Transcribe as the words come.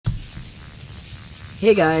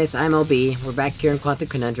Hey guys, I'm LB. We're back here in Quantum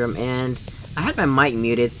Conundrum, and I had my mic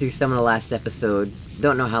muted through some of the last episode.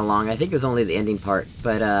 Don't know how long, I think it was only the ending part,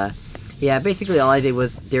 but yeah, basically all I did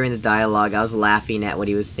was, during the dialogue, I was laughing at what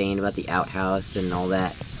he was saying about the outhouse and all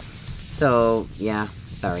that. So, yeah,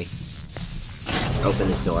 sorry. Open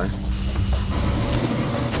this door.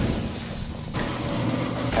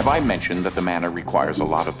 Have I mentioned that the manor requires a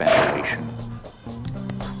lot of ventilation?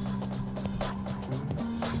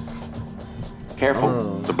 Careful,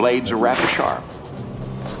 Oh. the blades are rather sharp.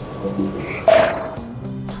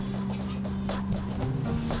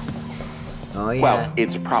 Oh yeah. Well,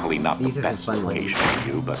 it's probably not These the are some best fun ones. location for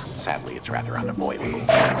you, but sadly it's rather unavoidable.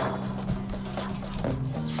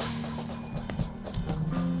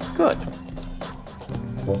 Good.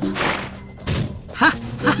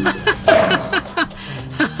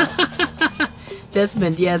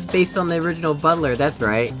 Desmond, yeah, it's based on the original Butler, that's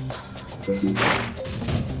right.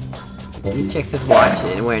 He checks his watch,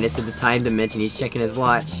 and when it's in the time dimension, he's checking his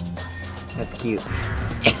watch. That's cute.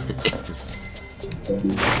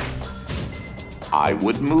 I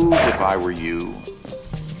would move if I were you.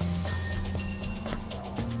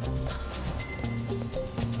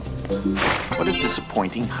 What a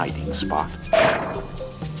disappointing hiding spot.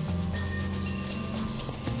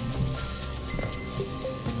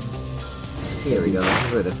 Here we go, this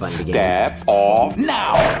is where the fun begins. Step off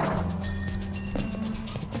now!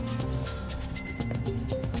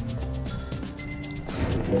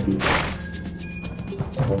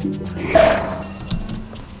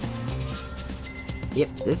 Yep,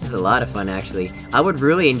 this is a lot of fun, actually. I would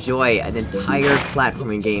really enjoy an entire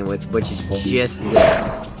platforming game which is just this.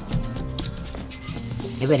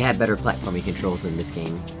 If it had better platforming controls than this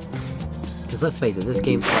game. Because let's face it, this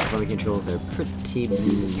game's platforming controls are pretty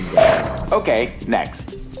bad. Okay,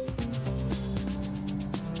 next.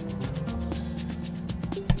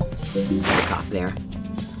 The cough there.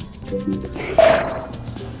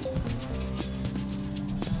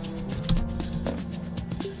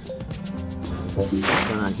 What's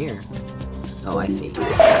going on here? Oh, I see.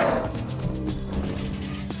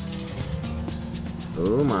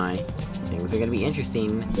 Oh my. Things are gonna be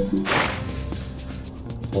interesting.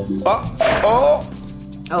 Oh!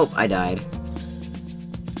 Oh, I died.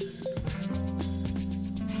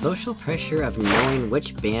 Social pressure of knowing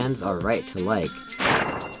which bands are right to like.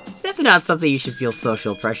 That's not something you should feel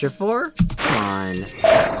social pressure for. Come on.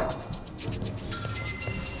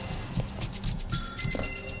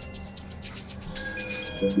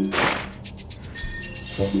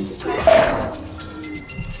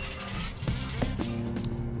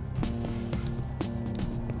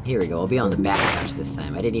 Here we go, I'll be on the back couch this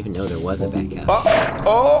time. I didn't even know there was a back couch.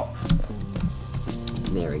 Oh!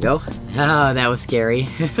 There we go. Oh, that was scary.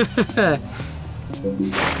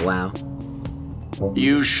 Wow.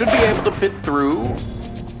 You should be able to fit through.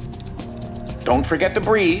 Don't forget to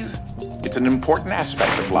breathe. It's an important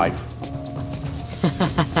aspect of life.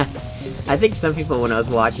 I think some people, when I was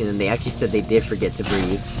watching them, they actually said they did forget to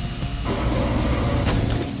breathe.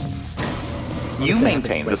 You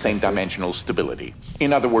maintain the same dimensional stability.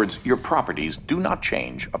 In other words, your properties do not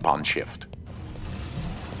change upon shift.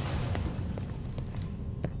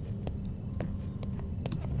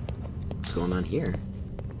 What's going on here?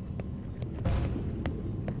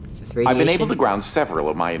 Is this I've been able radiation? to ground several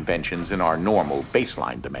of my inventions in our normal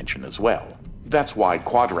baseline dimension as well. That's why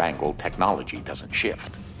quadrangle technology doesn't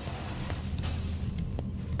shift.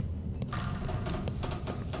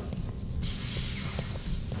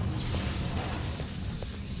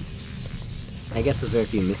 I guess those are a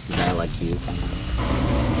few missed dialogue cues.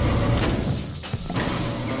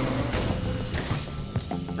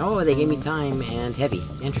 Oh, they gave me time and heavy.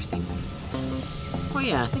 Interesting. Oh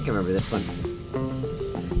yeah, I think I remember this one.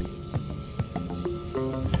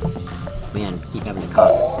 Man, keep having to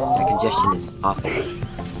cough. That congestion is awful.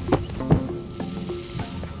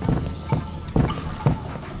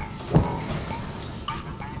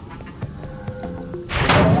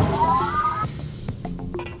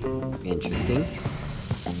 Interesting.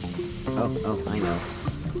 Oh, I know.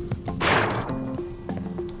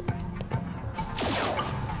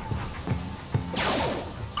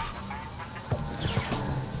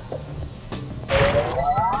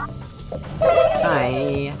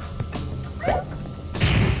 Hi.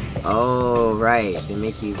 Oh, right. They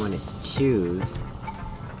make you want to choose.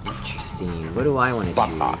 Interesting. What do I want to choose?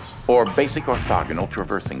 Botbots, or basic orthogonal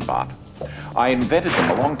traversing bot. I invented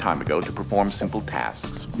them a long time ago to perform simple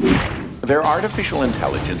tasks. Their artificial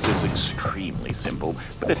intelligence is extremely simple,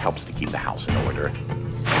 but it helps to keep the house in order.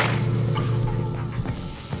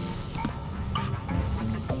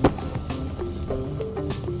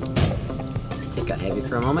 Take out Heavy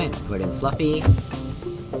for a moment, put in Fluffy.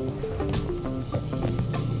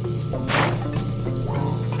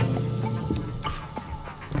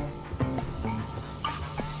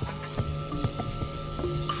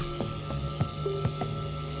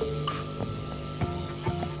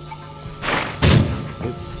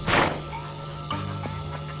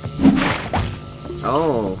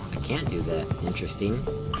 Oh, I can't do that. Interesting.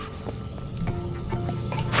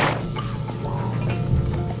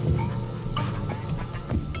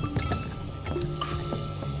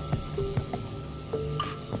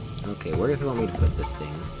 Okay, where does it want me to put this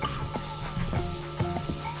thing?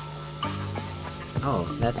 Oh,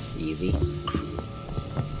 that's easy.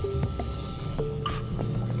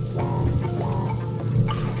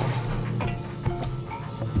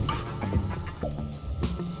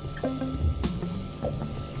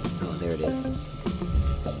 Oh, there it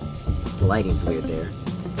is. The lighting's weird there.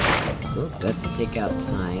 Oh, let's take out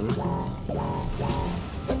time.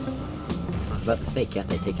 I was about to say,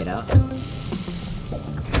 can't I take it out?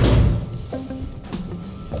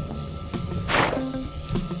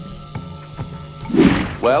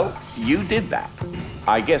 Well, you did that.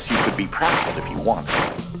 I guess you could be proud if you wanted.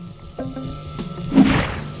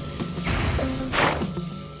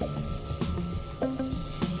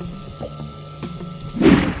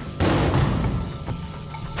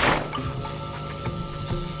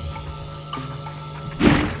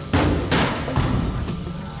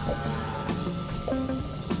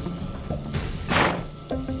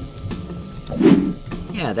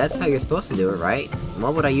 Yeah, that's how you're supposed to do it, right?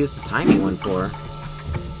 What would I use the timing one for?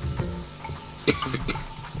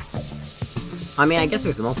 I mean, I guess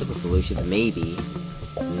there's multiple solutions, maybe.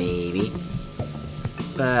 Maybe.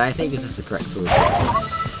 But I think this is the correct solution.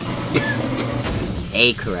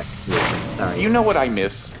 A correct solution, sorry. You know what I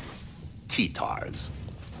miss? Guitars.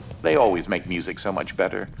 They always make music so much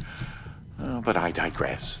better. But I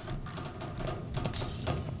digress.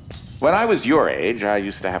 When I was your age, I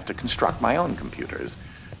used to have to construct my own computers,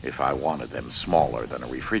 if I wanted them smaller than a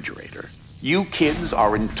refrigerator. You kids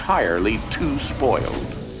are entirely too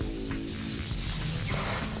spoiled.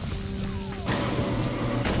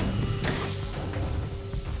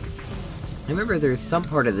 I remember there's some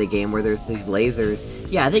part of the game where there's these lasers.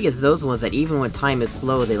 Yeah, I think it's those ones that even when time is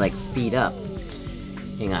slow, they like speed up.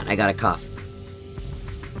 Hang on, I got a cough.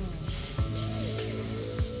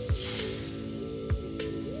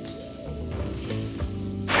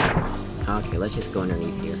 Okay, let's just go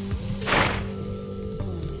underneath here.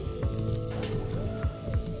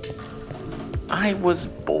 I was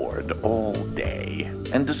bored all day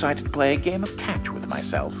and decided to play a game of catch with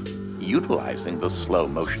myself, utilizing the slow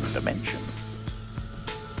motion dimension.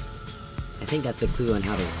 I think that's a clue on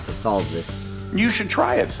how to solve this. You should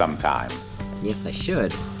try it sometime. Yes, I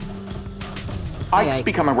should. Ike's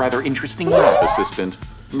become a rather interesting lab assistant,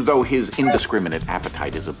 though his indiscriminate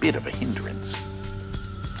appetite is a bit of a hindrance.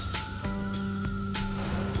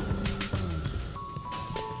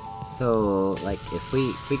 So, like, if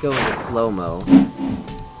we go into slow-mo,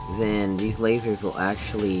 then these lasers will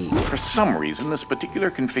actually... For some reason, this particular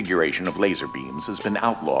configuration of laser beams has been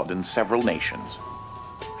outlawed in several nations.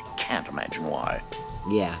 I can't imagine why.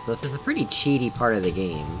 Yeah, so this is a pretty cheaty part of the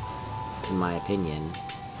game, in my opinion.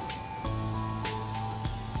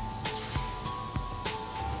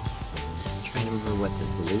 I'm trying to remember what the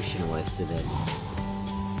solution was to this.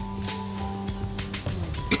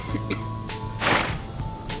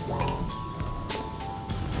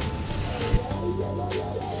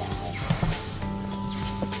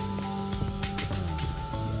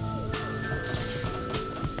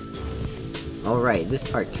 Oh right, this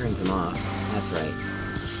part turns them off. That's right.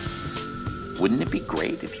 Wouldn't it be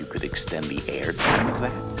great if you could extend the air time of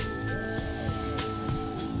that?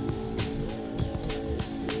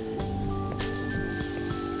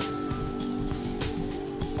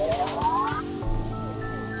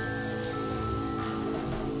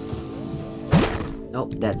 Oh,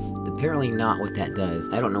 that's apparently not what that does.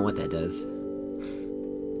 I don't know what that does.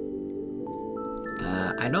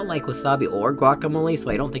 I don't like wasabi or guacamole, so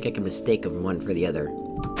I don't think I can mistake them one for the other.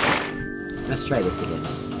 Let's try this again.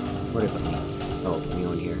 What if oh, me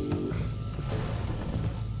on here.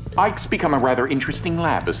 Ike's become a rather interesting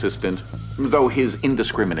lab assistant, though his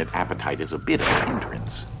indiscriminate appetite is a bit of a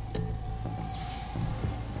hindrance.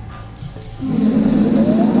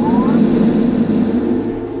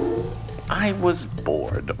 I was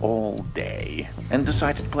bored all day and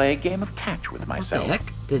decided to play a game of catch with myself, what the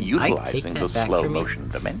heck? Did utilizing the back slow from me? motion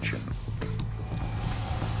dimension.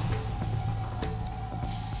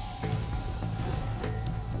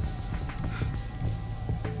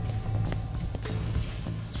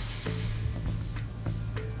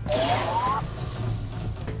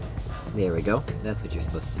 There we go. That's what you're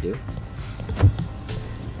supposed to do.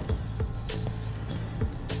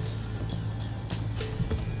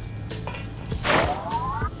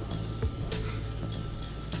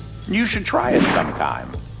 You should try it sometime.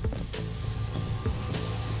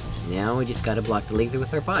 Now we just gotta block the laser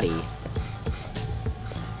with our body.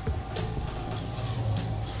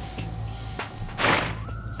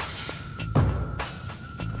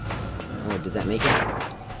 make it?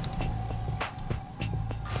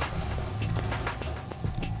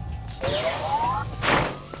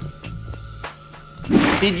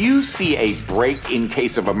 Did you see a break in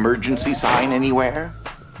case of emergency sign anywhere?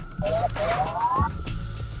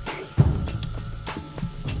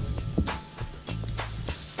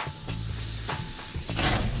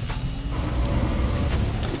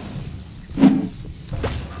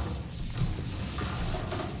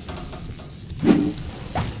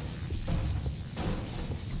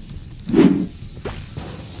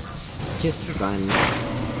 Just run.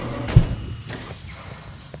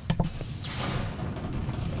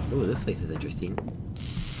 Ooh, this place is interesting.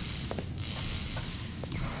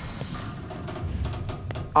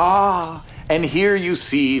 Ah, and here you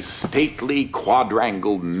see stately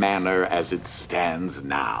quadrangle manor as it stands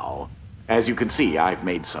now. As you can see, I've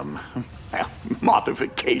made some, well,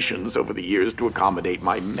 modifications over the years to accommodate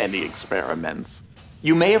my many experiments.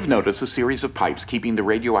 You may have noticed a series of pipes keeping the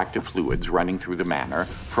radioactive fluids running through the manor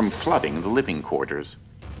from flooding the living quarters.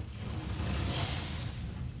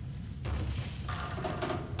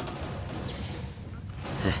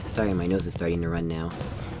 Sorry, my nose is starting to run now.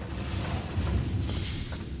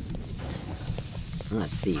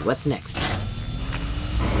 Let's see, what's next? I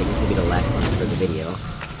think this will be the last one for the video.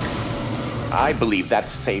 I believe that's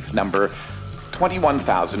safe number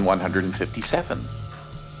 21,157.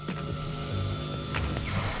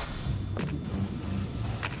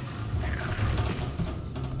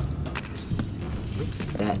 Oops,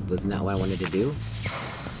 that was not what I wanted to do.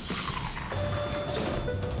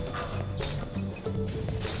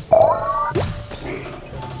 Oh,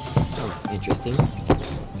 interesting.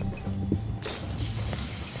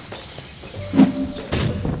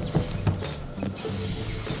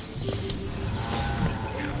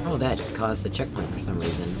 Oh, that caused the checkpoint for some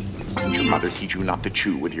reason. Did your mother teach you not to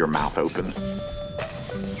chew with your mouth open?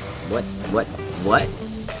 What?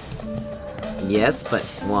 Yes, but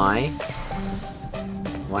why?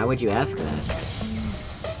 Why would you ask that?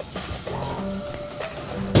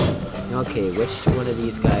 Okay, which one of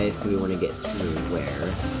these guys do we want to get through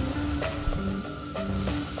where?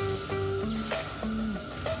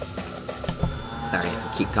 Sorry, I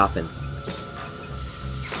keep coughing.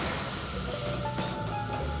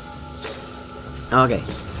 Okay.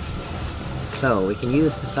 So, we can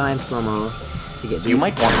use the time slow-mo to get these. You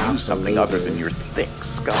might want to use something other than your thick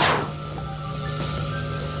skull.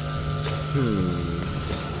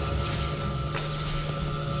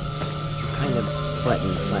 Kind of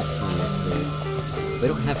button platform is this? We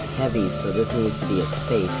don't have heavy, so this needs to be a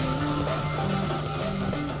safe.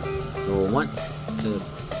 So we'll want to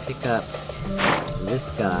pick up this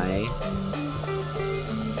guy.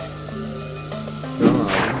 Go on.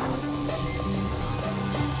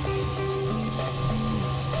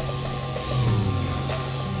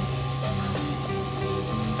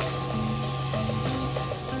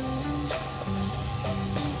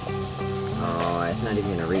 Oh, it's not even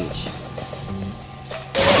gonna reach.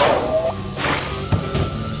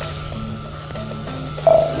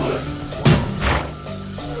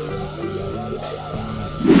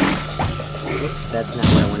 Oops, that's not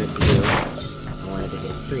what I wanted to do. I wanted to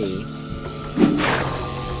hit 3.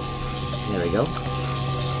 There we go.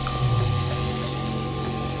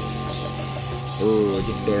 Ooh,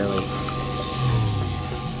 just barely.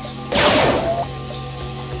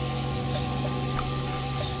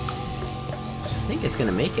 I think it's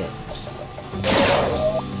gonna make it.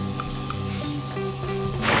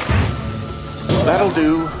 That'll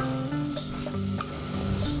do.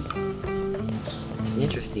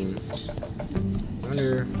 Interesting. I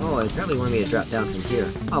wonder... Oh, it probably wanted me to drop down from here.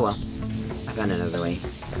 Oh well. I found another way.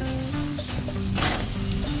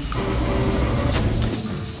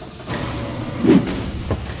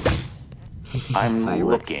 I'm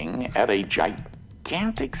Fireworks. looking at a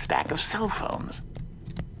gigantic stack of cell phones.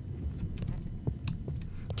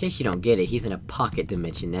 In case you don't get it, he's in a pocket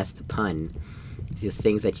dimension. That's the pun. It's just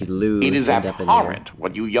things that you lose. It is end up in there. abhorrent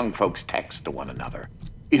what you young folks text to one another.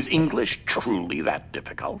 Is English truly that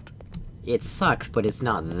difficult? It sucks, but it's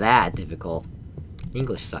not that difficult.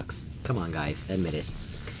 English sucks. Come on, guys. Admit it.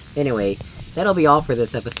 Anyway, that'll be all for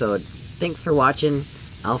this episode. Thanks for watching.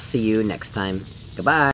 I'll see you next time. Goodbye!